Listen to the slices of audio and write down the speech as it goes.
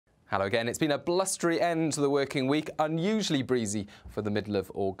Hello again. It's been a blustery end to the working week, unusually breezy for the middle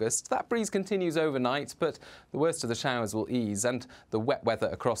of August. That breeze continues overnight, but the worst of the showers will ease and the wet weather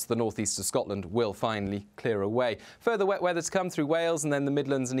across the northeast of Scotland will finally clear away. Further wet weather to come through Wales and then the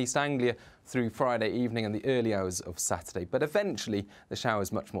Midlands and East Anglia through Friday evening and the early hours of Saturday. But eventually the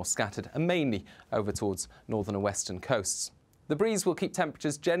showers much more scattered and mainly over towards northern and western coasts. The breeze will keep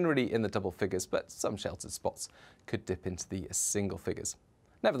temperatures generally in the double figures, but some sheltered spots could dip into the single figures.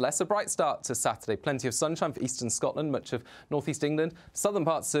 Nevertheless, a bright start to Saturday. Plenty of sunshine for eastern Scotland, much of northeast England. Southern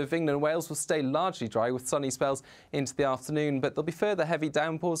parts of England and Wales will stay largely dry with sunny spells into the afternoon, but there'll be further heavy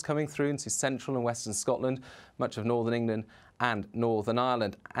downpours coming through into central and western Scotland, much of northern England and Northern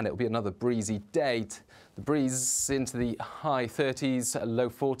Ireland, and it'll be another breezy day. The breeze into the high 30s, low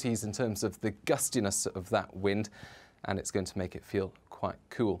 40s in terms of the gustiness of that wind, and it's going to make it feel quite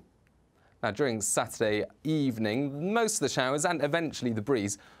cool. Now, during Saturday evening, most of the showers and eventually the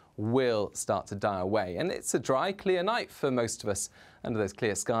breeze will start to die away. And it's a dry, clear night for most of us. Under those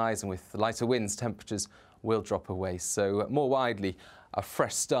clear skies and with lighter winds, temperatures will drop away. So more widely, a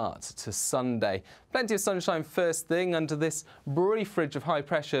fresh start to Sunday. Plenty of sunshine first thing under this brief ridge of high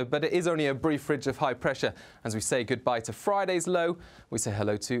pressure, but it is only a brief ridge of high pressure. As we say goodbye to Friday's low, we say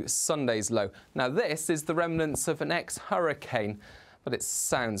hello to Sunday's low. Now, this is the remnants of an ex-hurricane, but it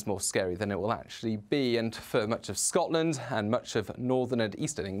sounds more scary than it will actually be. And for much of Scotland and much of northern and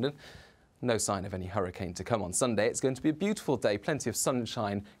eastern England, no sign of any hurricane to come on Sunday. It's going to be a beautiful day, plenty of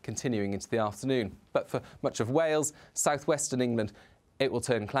sunshine continuing into the afternoon. But for much of Wales, southwestern England, it will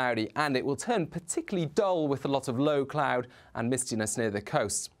turn cloudy and it will turn particularly dull with a lot of low cloud and mistiness near the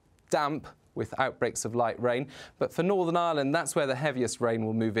coast. Damp with outbreaks of light rain. But for Northern Ireland, that's where the heaviest rain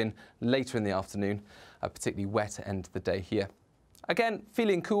will move in later in the afternoon, a particularly wet end of the day here. Again,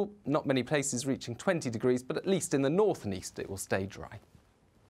 feeling cool, not many places reaching 20 degrees, but at least in the north and east it will stay dry.